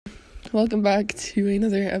Welcome back to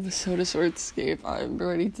another episode of SportScape. I'm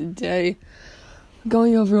Brody today,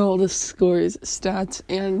 going over all the scores, stats,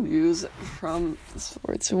 and news from the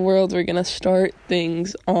sports world. We're going to start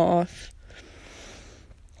things off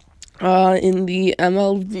in the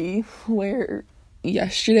MLB, where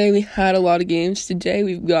yesterday we had a lot of games. Today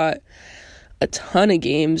we've got a ton of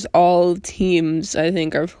games. All teams, I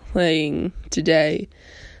think, are playing today.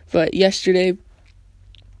 But yesterday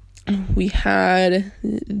we had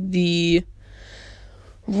the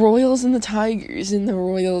Royals and the Tigers, and the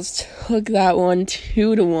Royals took that one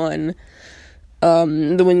 2-1.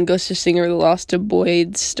 The win goes to Singer, the loss to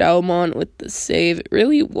Boyd, Stelmont with the save. It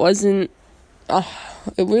really wasn't a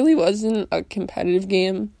competitive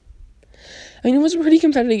game. I mean, it was a pretty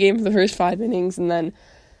competitive game for the first 5 innings, and then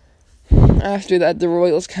after that, the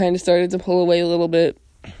Royals kind of started to pull away a little bit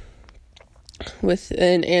with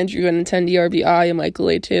an Andrew Benintendi RBI, a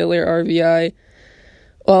Michael A. Taylor RBI.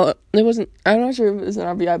 Well, it wasn't, I'm not sure if it was an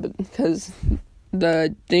RBI, but because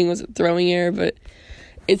the thing was a throwing error, but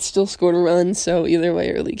it still scored a run, so either way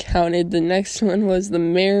it really counted. The next one was the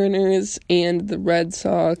Mariners and the Red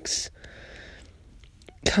Sox.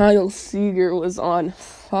 Kyle Seager was on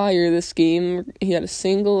fire this game. He had a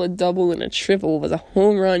single, a double, and a triple. It was a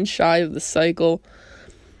home run shy of the cycle.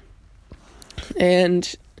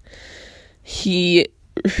 And he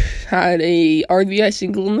had a RBI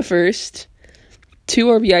single in the first, 2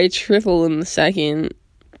 RBI triple in the second.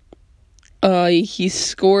 He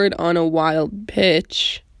scored on a wild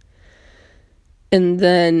pitch. And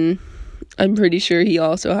then I'm pretty sure he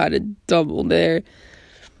also had a double there.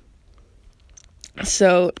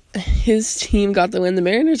 So his team got the win. The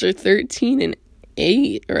Mariners are 13-8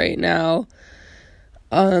 right now.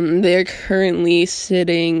 They're currently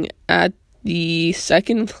sitting at the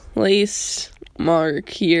second place mark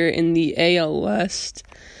here in the AL West.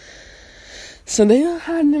 So they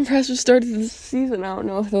had an impressive start to the season. I don't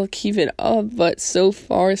know if they'll keep it up, but so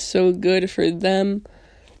far so good for them.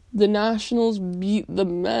 The Nationals beat the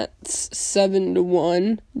Mets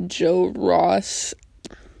 7-1. Joe Ross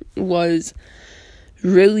was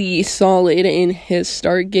really solid in his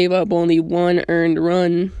start, gave up only 1 earned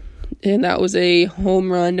run, and that was a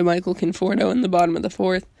home run to Michael Conforto in the bottom of the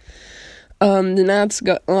 4th. The Nats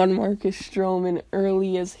got on Marcus Stroman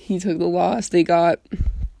early as he took the loss. They got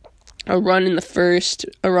a run in the first,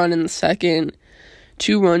 a run in the second,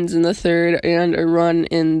 2 runs in the third, and a run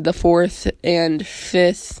in the 4th and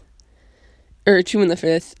 5th, or 2 in the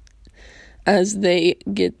 5th, as they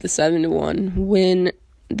get the 7-1 win.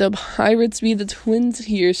 The Pirates beat the Twins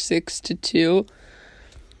here 6-2.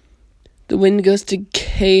 The win goes to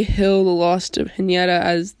Cahill, the loss to Pineda,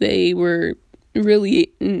 as they were really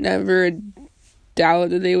never a doubt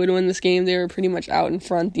that they would win this game. They were pretty much out in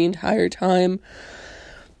front the entire time.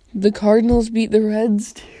 The Cardinals beat the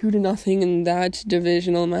Reds 2-0 in that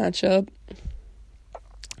divisional matchup.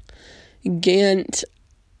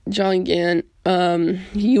 John Gant,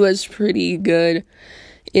 he was pretty good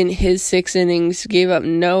in his 6 innings, gave up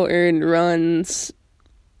no earned runs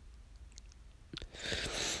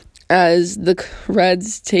as the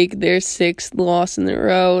Reds take their 6th loss in a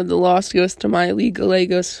row. The loss goes to Miley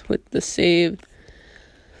Gallegos with the save.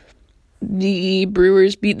 The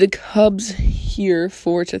Brewers beat the Cubs here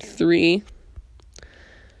 4-3.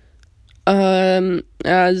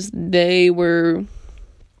 As they were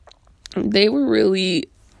really,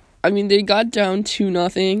 I mean, they got down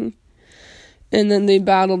 2-0, and then they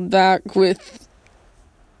battled back with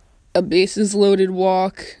a bases-loaded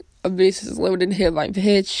walk, a bases-loaded hit by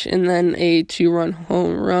pitch, and then a 2-run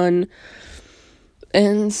home run.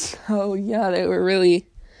 And so, yeah, this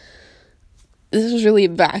was really a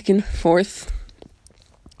back and forth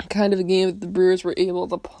kind of a game that the Brewers were able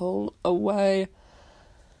to pull away.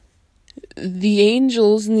 The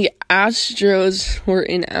Angels and the Astros were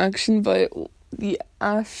in action, but the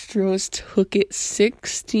Astros took it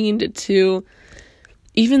 16-2.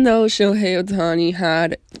 Even though Shohei Ohtani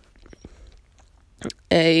had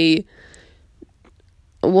a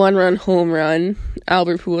 1-run home run,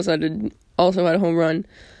 Albert Pujols also had a home run.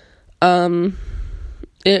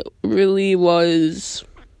 It really was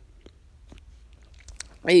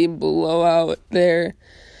a blowout there.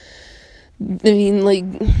 I mean, like,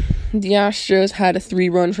 the Astros had a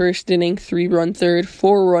 3-run first inning, 3-run third,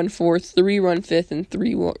 4-run fourth, 3-run fifth, and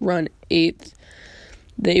 3-run eighth.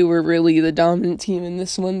 They were really the dominant team in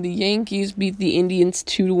this one. The Yankees beat the Indians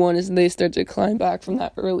 2-1 as they start to climb back from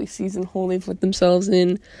that early season hole they put themselves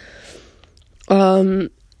in.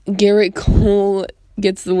 Garrett Cole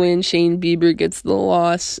gets the win. Shane Bieber gets the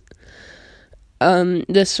loss.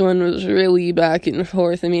 This one was really back and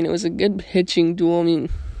forth. I mean, it was a good pitching duel. I mean,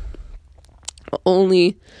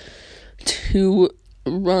 only 2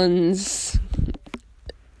 runs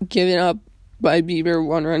given up by Bieber,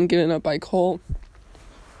 1 run given up by Cole.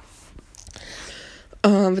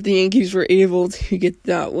 But the Yankees were able to get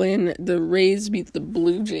that win. The Rays beat the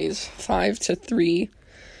Blue Jays 5-3.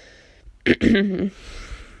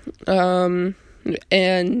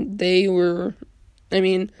 And they were,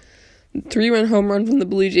 3-run home run from the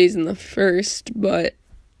Blue Jays in the first, but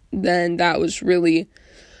then that was really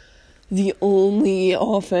the only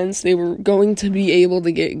offense they were going to be able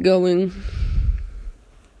to get going.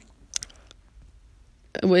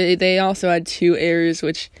 They also had 2 errors,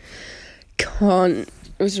 which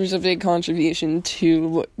was a big contribution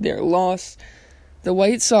to their loss. The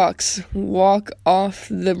White Sox walk off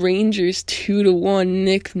the Rangers 2-1.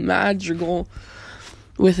 Nick Madrigal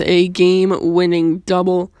with a game-winning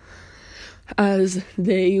double as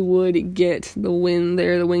they would get the win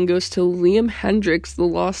there. The win goes to Liam Hendricks, the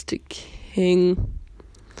loss to King.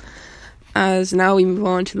 As now we move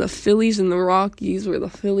on to the Phillies and the Rockies, where the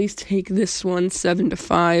Phillies take this one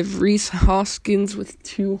 7-5. Rhys Hoskins with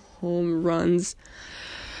 2 home runs.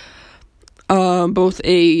 Both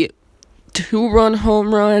a 2-run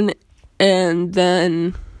home run and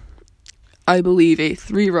then I believe a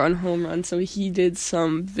 3-run home run. So he did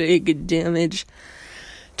some big damage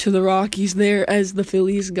to the Rockies there as the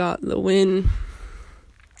Phillies got the win.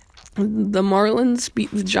 The Marlins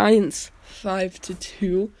beat the Giants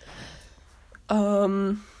 5-2.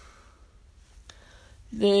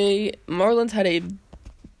 Marlins had a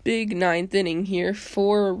big 9th inning here,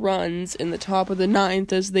 4 runs in the top of the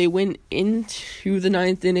 9th as they went into the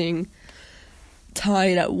 9th inning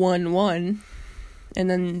tied at 1-1, and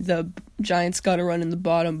then the Giants got a run in the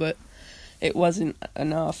bottom, but it wasn't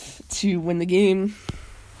enough to win the game.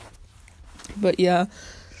 But yeah,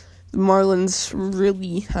 the Marlins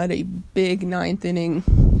really had a big 9th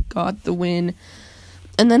inning, got the win.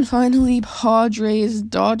 And then finally,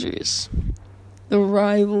 Padres-Dodgers. The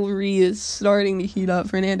rivalry is starting to heat up.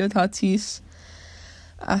 Fernando Tatis,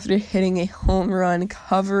 after hitting a home run,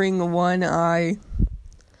 covering one eye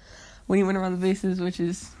when he went around the bases, which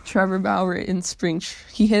is Trevor Bauer in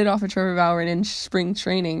he hit it off of Trevor Bauer, and in spring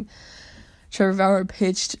training, Trevor Bauer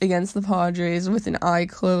pitched against the Padres with an eye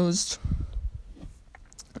closed.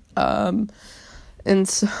 And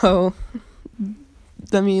so,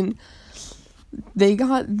 they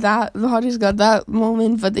got that, the Padres got that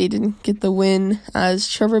moment, but they didn't get the win, as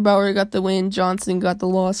Trevor Bauer got the win, Johnson got the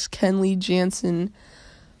loss, Kenley Jansen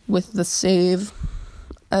with the save.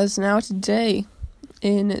 As now today,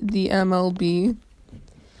 in the MLB,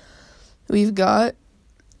 we've got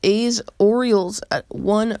A's-Orioles at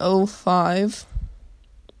 1:05.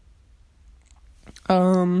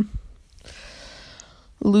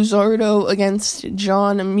 Luzardo against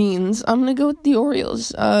John Means. I'm going to go with the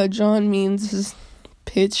Orioles. John Means has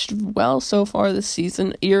pitched well so far this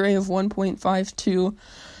season. ERA of 1.52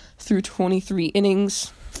 through 23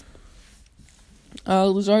 innings.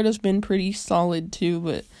 Luzardo's been pretty solid too,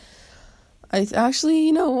 but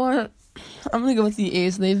you know what? I'm going to go with the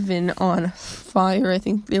A's. They've been on fire. I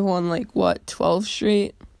think they've won 12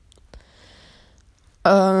 straight.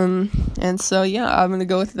 And so, yeah, I'm gonna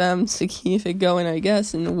go with them to keep it going, I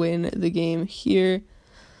guess, and win the game here.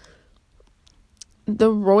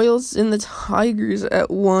 The Royals and the Tigers at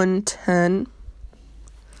 1:10.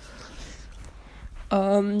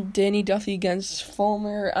 Danny Duffy against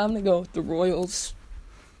Fulmer. I'm gonna go with the Royals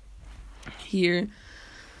here.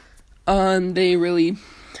 They really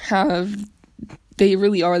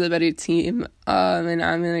are the better team. And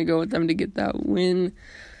I'm gonna go with them to get that win.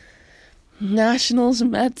 Nationals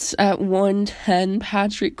Mets at 1:10.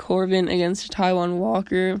 Patrick Corbin against Taijuan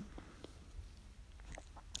Walker.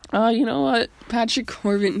 You know what? Patrick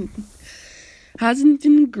Corbin hasn't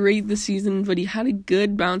been great this season, but he had a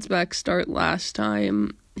good bounce back start last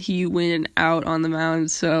time he went out on the mound.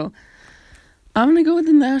 So I'm gonna go with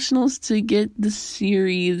the Nationals to get the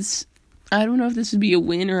series. I don't know if this would be a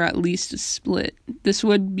win or at least a split. This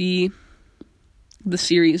would be the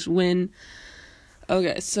series win.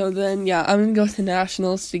 Okay, so then, yeah, I'm going to go with the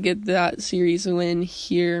Nationals to get that series win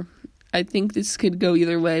here. I think this could go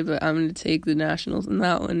either way, but I'm going to take the Nationals in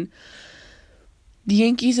that one. The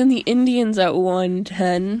Yankees and the Indians at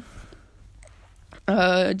 1:10.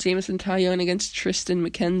 Jameson Taillon against Tristan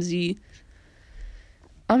McKenzie.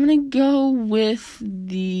 I'm going to go with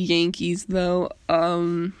the Yankees, though.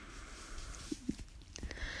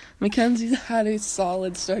 McKenzie's had a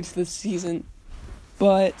solid start to the season,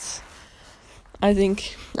 but I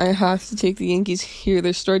think I have to take the Yankees here.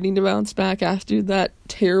 They're starting to bounce back after that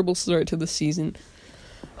terrible start to the season.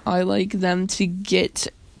 I like them to get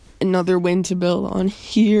another win to build on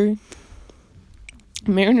here.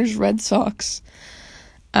 Mariners, Red Sox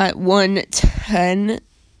at 1:10.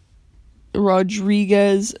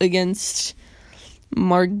 Rodriguez against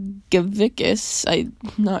Margevicius. I'm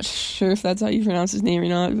not sure if that's how you pronounce his name or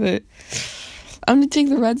not, but I'm going to take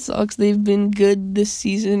the Red Sox. They've been good this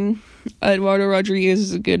season. Eduardo Rodriguez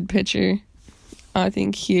is a good pitcher. I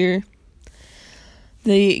think here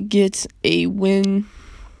they get a win.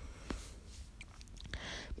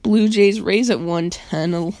 Blue Jays, Rays at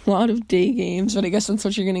 1:10. A lot of day games, but I guess that's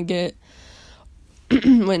what you're going to get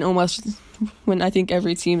when I think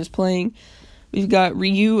every team is playing. We've got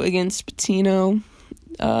Ryu against Patino,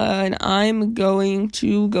 and I'm going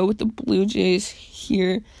to go with the Blue Jays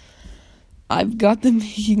here. I've got them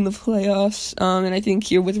making the playoffs, and I think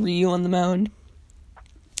here with Ryu on the mound,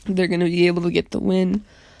 they're going to be able to get the win.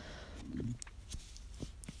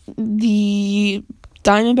 The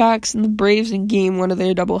Diamondbacks and the Braves in Game 1 of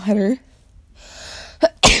their doubleheader.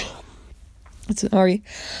 Sorry.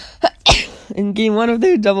 In Game 1 of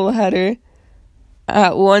their doubleheader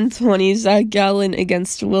at 1:20, Zach Gallen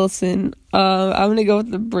against Wilson. I'm going to go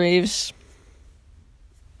with the Braves.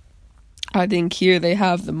 I think here they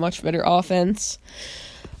have the much better offense.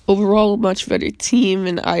 Overall, much better team,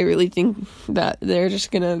 and I really think that they're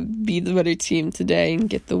just going to be the better team today and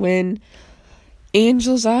get the win.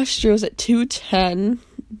 Angels, Astros at 2:10.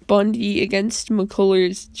 Bundy against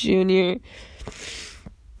McCullers Jr.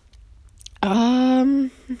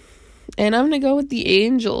 And I'm going to go with the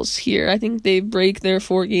Angels here. I think they break their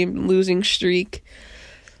 4-game losing streak,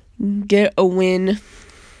 get a win.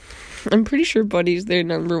 I'm pretty sure Buddy's their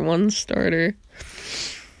number 1 starter.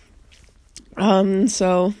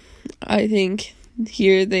 So I think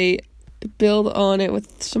here they build on it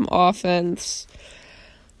with some offense,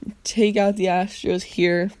 take out the Astros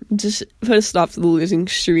here, just put a stop to the losing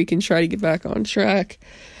streak and try to get back on track.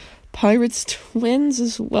 Pirates, Twins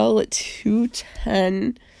as well at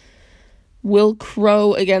 2:10. Will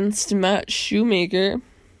Crow against Matt Shoemaker.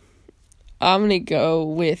 I'm going to go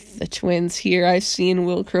with the Twins here. I've seen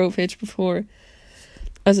Will Crow pitch before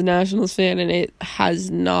as a Nationals fan, and it has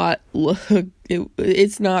not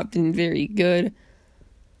it's not been very good.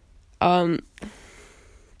 And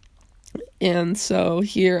so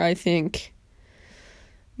here I think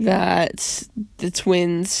that the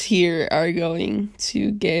Twins here are going to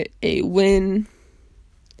get a win.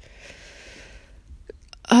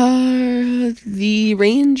 The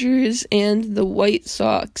Rangers and the White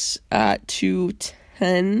Sox at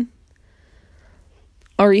 2:10.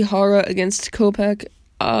 Arihara against Kopech.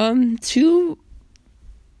 Two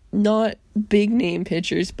not big name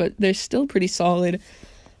pitchers, but they're still pretty solid.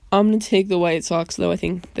 I'm going to take the White Sox, though. I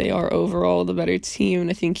think they are overall the better team, and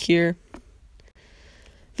I think here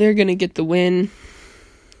they're going to get the win.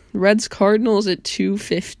 Reds, Cardinals at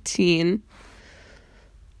 2:15.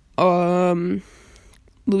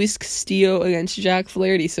 Luis Castillo against Jack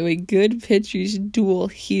Flaherty, so a good pitchers duel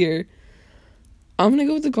here. I'm going to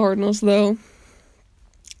go with the Cardinals, though.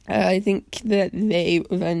 I think that they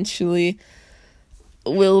eventually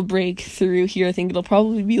will break through here. I think it'll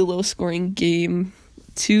probably be a low-scoring game.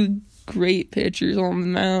 Two great pitchers on the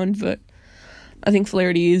mound, but I think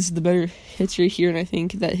Flaherty is the better pitcher here, and I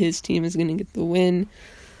think that his team is going to get the win.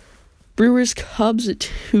 Brewers, Cubs at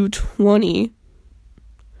 2:20.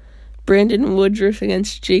 Brandon Woodruff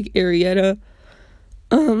against Jake Arrieta.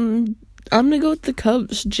 I'm going to go with the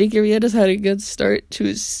Cubs. Jake Arrieta's had a good start to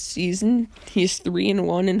his season. He's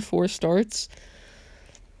 3-1 in 4 starts.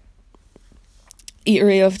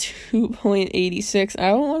 ERA of 2.86. I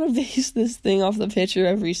don't want to base this thing off the pitcher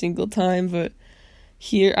every single time, but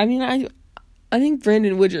here, I think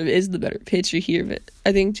Brandon Woodruff is the better pitcher here, but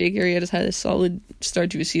I think Jake Arrieta's had a solid start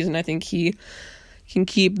to his season. I think he can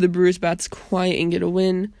keep the Brewers bats quiet and get a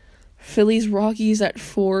win. Phillies, Rockies at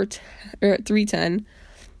 3:10.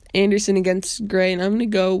 Anderson against Gray, and I'm going to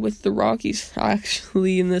go with the Rockies,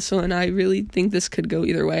 actually, in this one. I really think this could go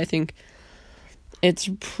either way. I think it's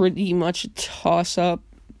pretty much a toss-up,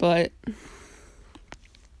 but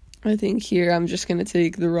I think here I'm just going to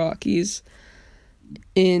take the Rockies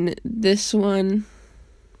in this one.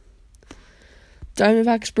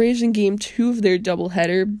 Diamondbacks, Braves in Game 2 of their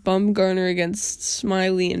doubleheader. Bumgarner against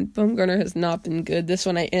Smiley, and Bumgarner has not been good. This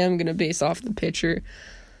one I am going to base off the pitcher.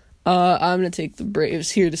 I'm going to take the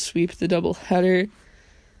Braves here to sweep the doubleheader.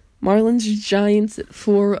 Marlins, Giants at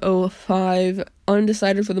 4:05.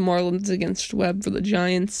 Undecided for the Marlins against Webb for the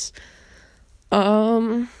Giants.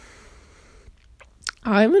 I'm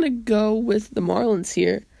going to go with the Marlins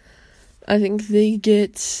here. I think they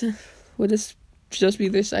get, would this just be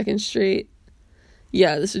their second straight?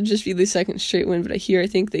 Yeah, this would just be the second straight win, but I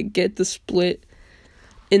think they get the split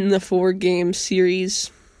in the 4-game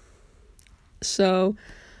series. So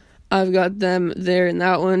I've got them there in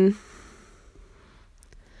that one.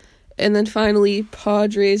 And then finally,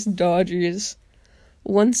 Padres-Dodgers.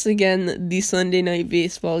 Once again, the Sunday Night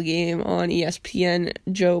Baseball game on ESPN.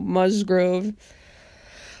 Joe Musgrove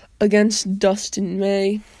against Dustin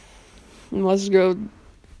May. Musgrove,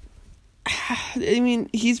 I mean,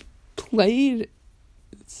 he's played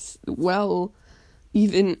well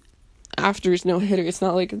even after his no-hitter. It's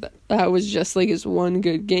not like that was just like his one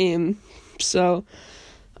good game. So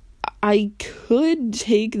I could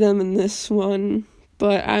take them in this one,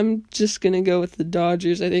 but I'm just going to go with the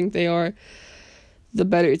Dodgers. I think they are the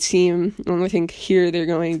better team, and I think here they're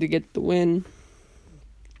going to get the win.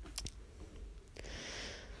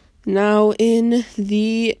 Now in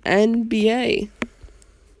the NBA.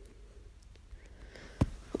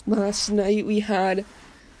 Last night we had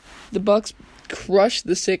the Bucks crush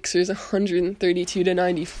the Sixers 132-94.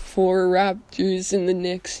 Raptors and the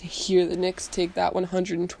Knicks. Here the Knicks take that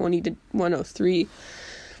 120-103.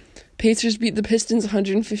 Pacers beat the Pistons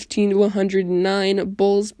 115-109.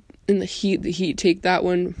 Bulls and the Heat take that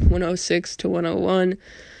one 106-101.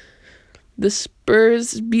 The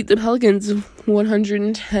Spurs beat the Pelicans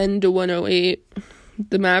 110-108.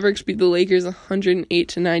 The Mavericks beat the Lakers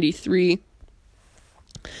 108-93.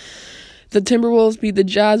 The Timberwolves beat the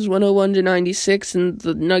Jazz 101-96, and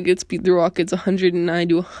the Nuggets beat the Rockets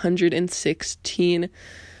 109-116.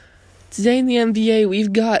 Today in the NBA,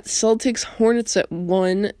 we've got Celtics Hornets at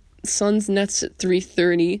 1, Suns Nets at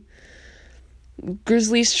 3:30,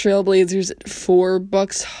 Grizzlies Trailblazers at 4,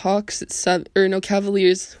 Bucks Hawks at 7,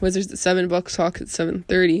 Cavaliers Wizards at 7, Bucks Hawks at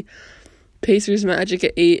 7:30, Pacers Magic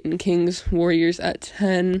at 8, and Kings Warriors at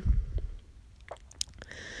 10.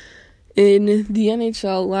 In the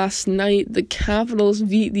NHL last night, the Capitals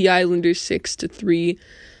beat the Islanders 6-3.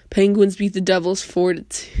 Penguins beat the Devils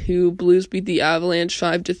 4-2. Blues beat the Avalanche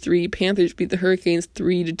 5-3. Panthers beat the Hurricanes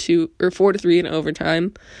 4-3 in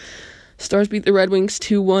overtime. Stars beat the Red Wings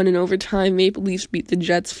 2-1 in overtime. Maple Leafs beat the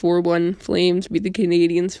Jets 4-1. Flames beat the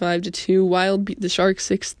Canadiens 5-2. Wild beat the Sharks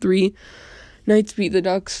 6-3. Knights beat the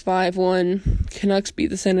Ducks 5-1. Canucks beat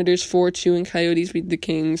the Senators 4-2. And Coyotes beat the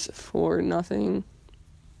Kings 4-0.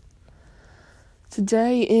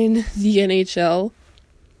 Today in the NHL,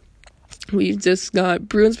 we've just got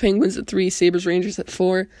Bruins Penguins at 3, Sabres Rangers at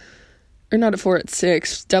 4, or not at 4, at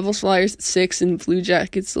 6, Devils Flyers at 6, and Blue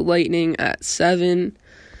Jackets Lightning at 7.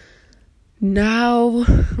 Now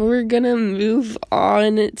we're gonna move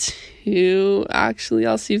on to, actually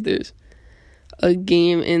I'll see if there's a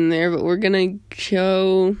game in there, but we're gonna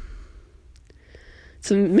go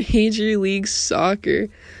to Major League Soccer,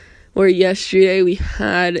 where yesterday we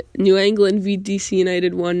had New England beat DC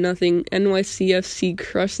United 1-0, NYCFC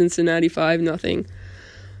crushed Cincinnati 5-0,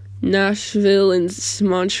 Nashville and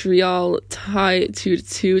Montreal tied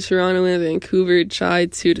 2-2, Toronto and Vancouver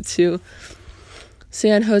tied 2-2,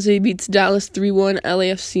 San Jose beats Dallas 3-1,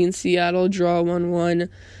 LAFC and Seattle draw 1-1,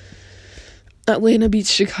 Atlanta beats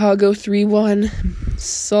Chicago 3-1,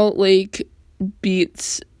 Salt Lake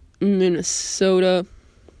beats Minnesota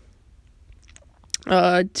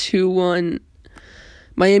 2-1.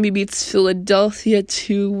 Miami beats Philadelphia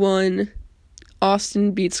 2-1.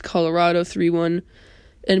 Austin beats Colorado 3-1.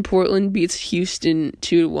 And Portland beats Houston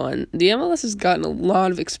 2-1. The MLS has gotten a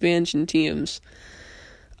lot of expansion teams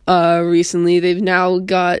recently. They've now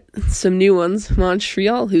got some new ones.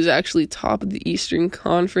 Montreal, who's actually top of the Eastern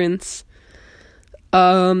Conference.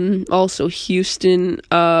 Also Houston.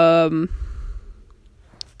 And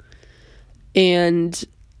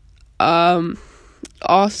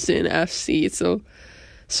Austin FC, so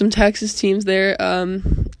some Texas teams there,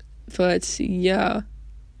 but yeah.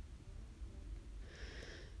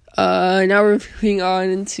 Now we're moving on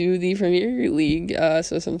into the Premier League,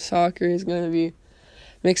 so some soccer is going to be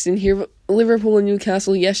mixed in here. Liverpool and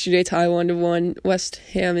Newcastle yesterday tie 1-1, West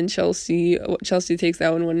Ham and Chelsea takes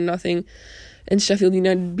that one 1-0, and Sheffield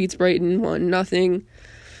United beats Brighton 1-0.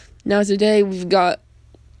 Now today we've got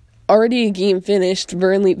already a game finished,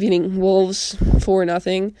 Burnley beating Wolves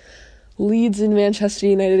 4-0. Leeds and Manchester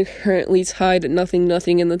United currently tied at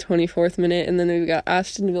 0-0 in the 24th minute. And then we've got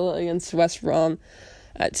Aston Villa against West Brom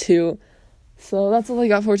at 2. So that's all I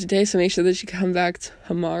got for today. So make sure that you come back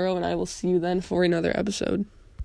tomorrow, and I will see you then for another episode.